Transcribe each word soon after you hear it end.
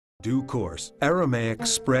Due course, Aramaic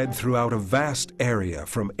spread throughout a vast area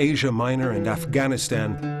from Asia Minor and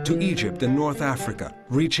Afghanistan to Egypt and North Africa,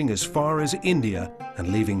 reaching as far as India and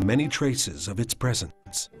leaving many traces of its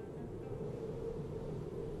presence.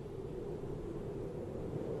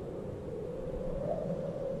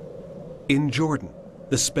 In Jordan,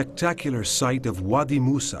 the spectacular site of Wadi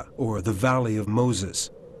Musa, or the Valley of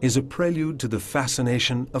Moses, is a prelude to the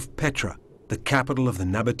fascination of Petra, the capital of the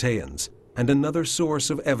Nabateans, and another source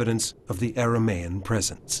of evidence of the Aramean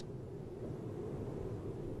presence.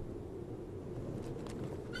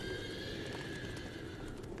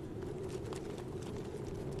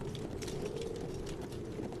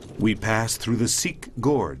 We pass through the Sikh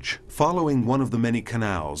Gorge, following one of the many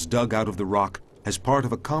canals dug out of the rock as part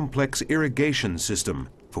of a complex irrigation system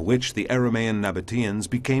for which the Aramean Nabateans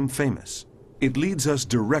became famous. It leads us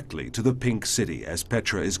directly to the Pink City, as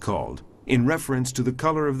Petra is called, in reference to the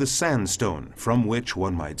color of the sandstone from which,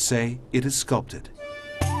 one might say, it is sculpted.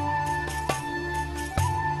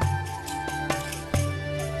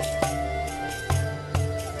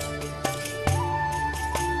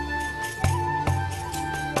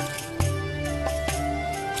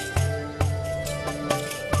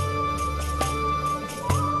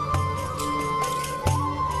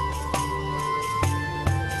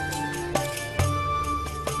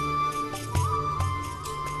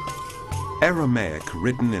 Aramaic,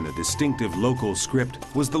 written in a distinctive local script,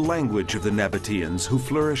 was the language of the Nabateans who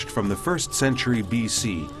flourished from the 1st century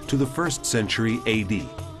BC to the 1st century AD.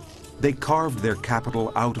 They carved their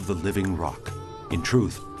capital out of the living rock. In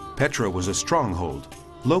truth, Petra was a stronghold,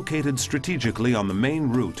 located strategically on the main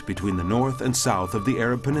route between the north and south of the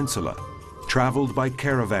Arab Peninsula, traveled by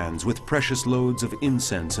caravans with precious loads of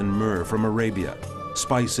incense and myrrh from Arabia,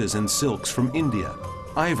 spices and silks from India,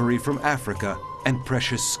 ivory from Africa, and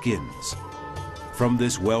precious skins. From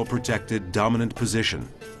this well-protected, dominant position,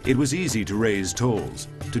 it was easy to raise tolls,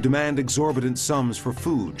 to demand exorbitant sums for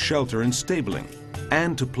food, shelter, and stabling,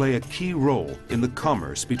 and to play a key role in the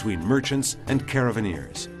commerce between merchants and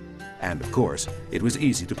caravaneers. And of course, it was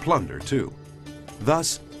easy to plunder too.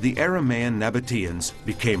 Thus, the Aramean Nabateans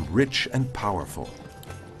became rich and powerful.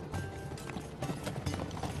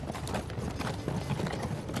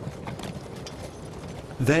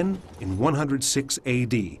 Then, in 106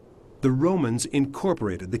 AD, the Romans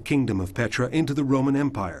incorporated the kingdom of Petra into the Roman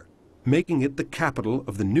Empire, making it the capital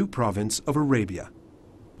of the new province of Arabia.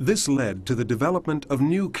 This led to the development of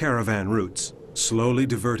new caravan routes, slowly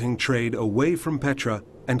diverting trade away from Petra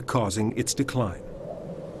and causing its decline.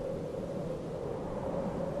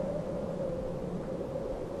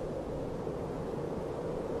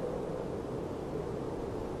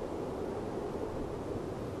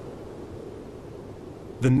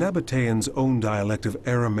 The Nabateans' own dialect of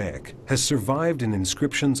Aramaic has survived in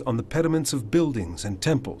inscriptions on the pediments of buildings and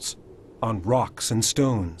temples, on rocks and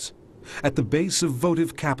stones, at the base of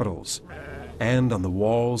votive capitals, and on the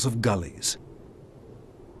walls of gullies.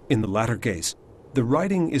 In the latter case, the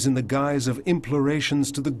writing is in the guise of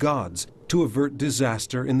implorations to the gods to avert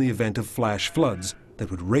disaster in the event of flash floods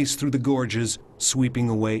that would race through the gorges, sweeping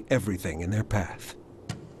away everything in their path.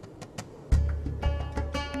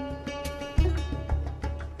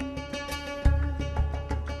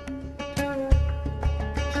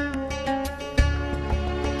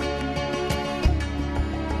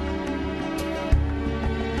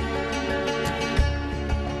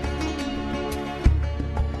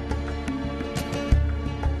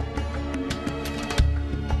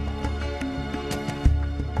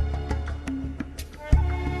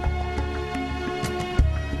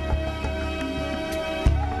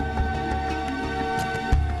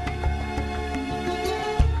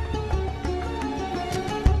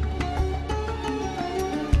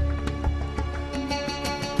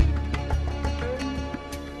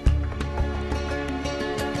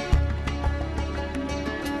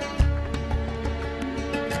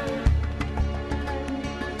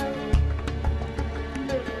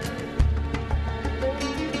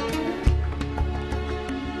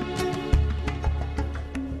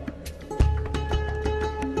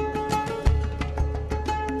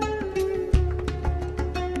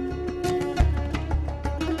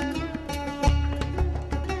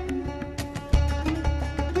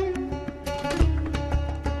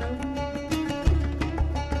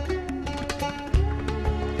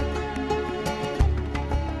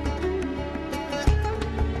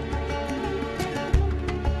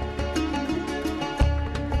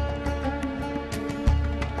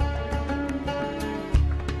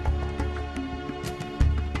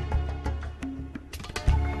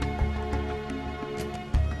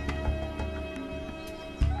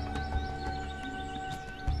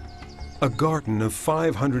 A garden of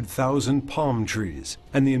 500,000 palm trees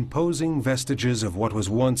and the imposing vestiges of what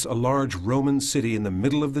was once a large Roman city in the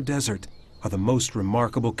middle of the desert are the most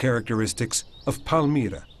remarkable characteristics of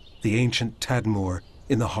Palmyra, the ancient Tadmor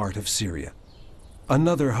in the heart of Syria,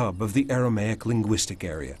 another hub of the Aramaic linguistic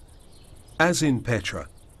area. As in Petra,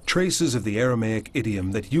 traces of the Aramaic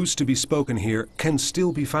idiom that used to be spoken here can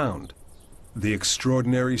still be found. The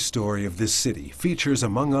extraordinary story of this city features,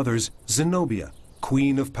 among others, Zenobia,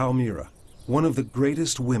 Queen of Palmyra, one of the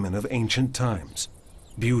greatest women of ancient times.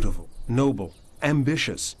 Beautiful, noble,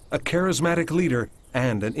 ambitious, a charismatic leader,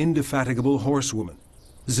 and an indefatigable horsewoman,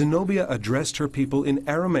 Zenobia addressed her people in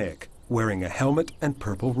Aramaic, wearing a helmet and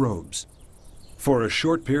purple robes. For a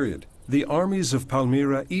short period, the armies of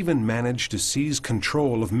Palmyra even managed to seize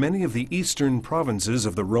control of many of the eastern provinces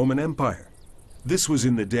of the Roman Empire. This was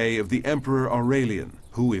in the day of the Emperor Aurelian,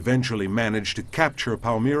 who eventually managed to capture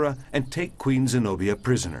Palmyra and take Queen Zenobia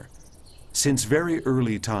prisoner. Since very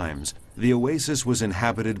early times, the oasis was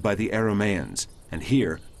inhabited by the Arameans, and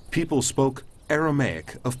here people spoke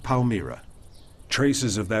Aramaic of Palmyra.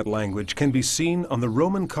 Traces of that language can be seen on the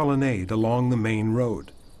Roman colonnade along the main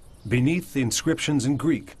road. Beneath the inscriptions in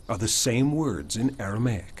Greek are the same words in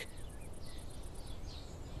Aramaic.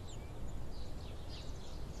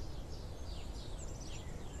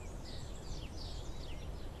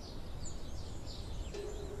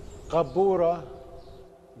 قبورة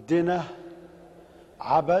دنه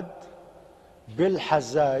عبد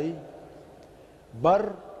بالحزاي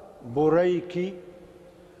بر بريكي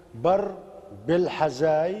بر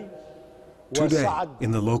بالحزاي. Today,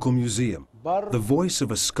 in the local museum, the voice of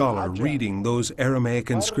a scholar reading those Aramaic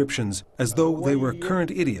inscriptions as though they were current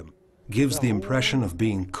idiom gives the impression of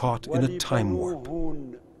being caught in a time warp.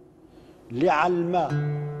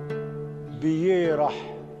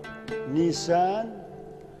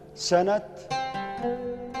 سنة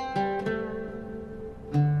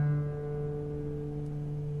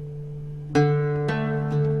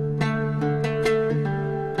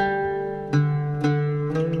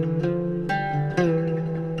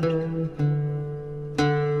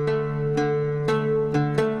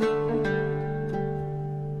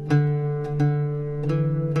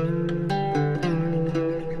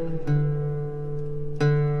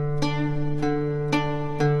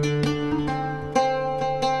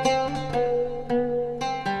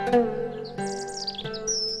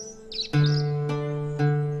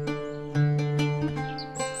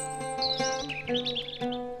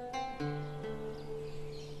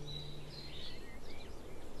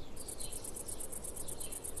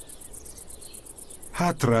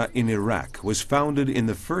Hatra in Iraq was founded in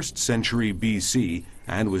the 1st century BC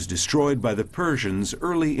and was destroyed by the Persians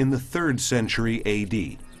early in the 3rd century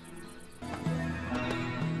AD.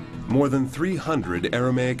 More than 300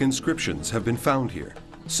 Aramaic inscriptions have been found here,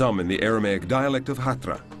 some in the Aramaic dialect of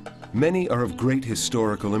Hatra. Many are of great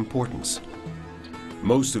historical importance.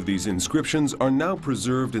 Most of these inscriptions are now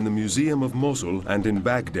preserved in the Museum of Mosul and in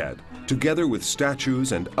Baghdad, together with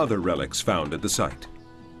statues and other relics found at the site.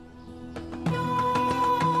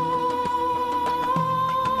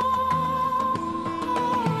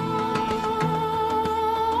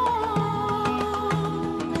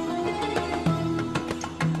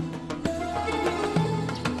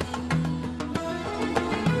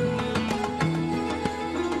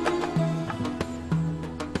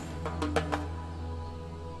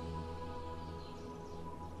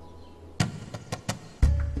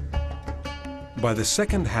 By the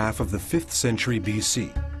second half of the 5th century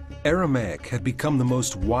BC, Aramaic had become the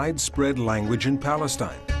most widespread language in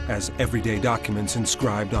Palestine, as everyday documents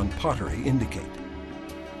inscribed on pottery indicate.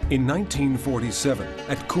 In 1947,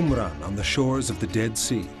 at Qumran on the shores of the Dead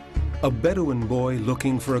Sea, a Bedouin boy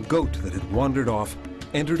looking for a goat that had wandered off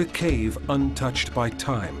entered a cave untouched by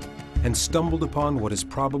time and stumbled upon what is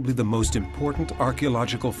probably the most important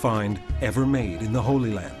archaeological find ever made in the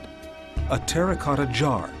Holy Land: a terracotta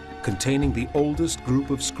jar containing the oldest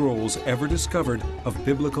group of scrolls ever discovered of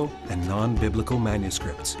biblical and non-biblical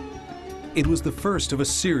manuscripts. It was the first of a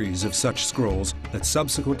series of such scrolls that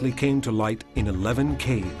subsequently came to light in 11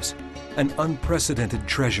 caves, an unprecedented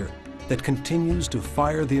treasure that continues to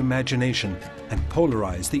fire the imagination and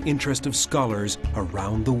polarize the interest of scholars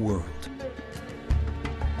around the world.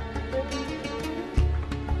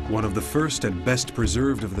 One of the first and best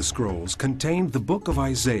preserved of the scrolls contained the book of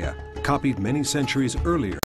Isaiah, copied many centuries earlier